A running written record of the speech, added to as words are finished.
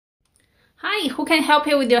Hi, who can help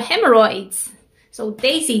you with your hemorrhoids? So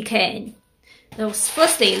Daisy can. So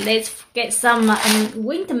firstly, let's get some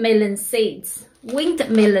windmelon seeds.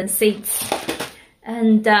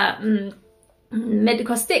 And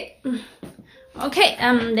medical stick. Okay,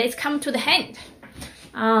 let's come to the hand.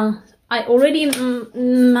 I already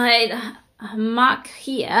made a mark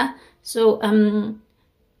here. So on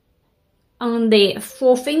the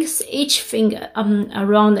 4 fingers, each finger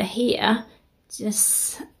around here,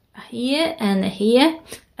 just here and here,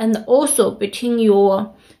 and also between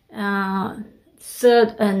your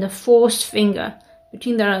 3rd and 4th finger,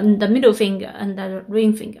 between the middle finger and the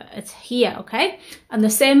ring finger, it's here, okay? And the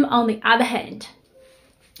same on the other hand.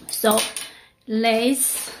 So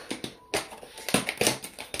let's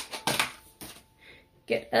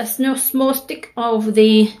get a small stick of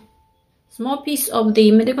the small piece of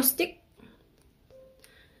the medical stick.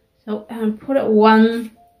 So put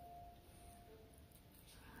one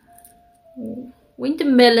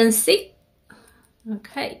windmelon seed,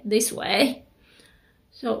 okay, this way.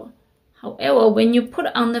 So however, when you put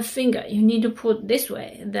on the finger, you need to put this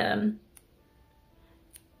way, the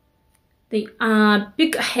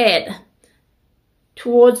big head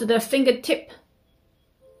towards the fingertip.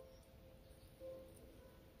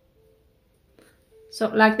 So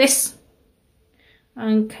like this.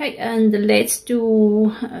 Okay, and let's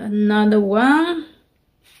do another one.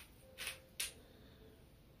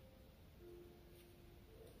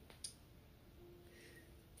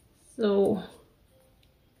 So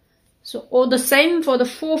all the same for the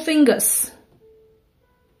 4 fingers.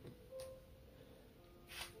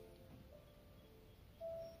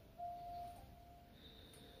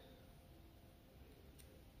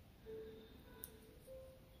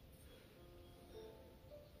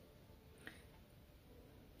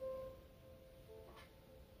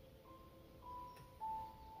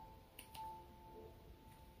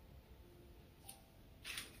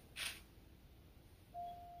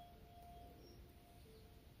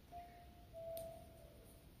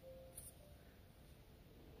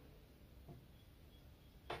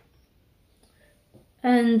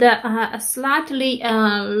 And a slightly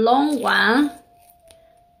long one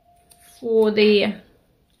for the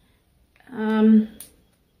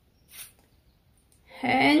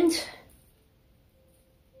hand.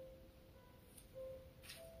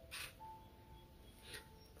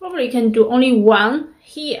 Probably can do only one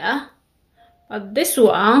here, but this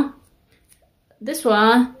one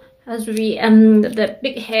has to be the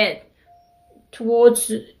big head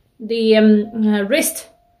towards the wrist.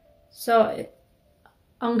 So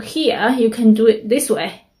on here, you can do it this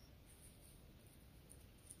way.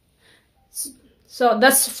 So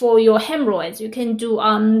that's for your hemorrhoids. You can do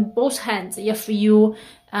on both hands if you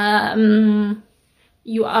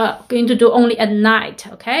you are going to do only at night,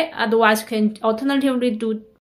 okay? Otherwise, you can alternatively do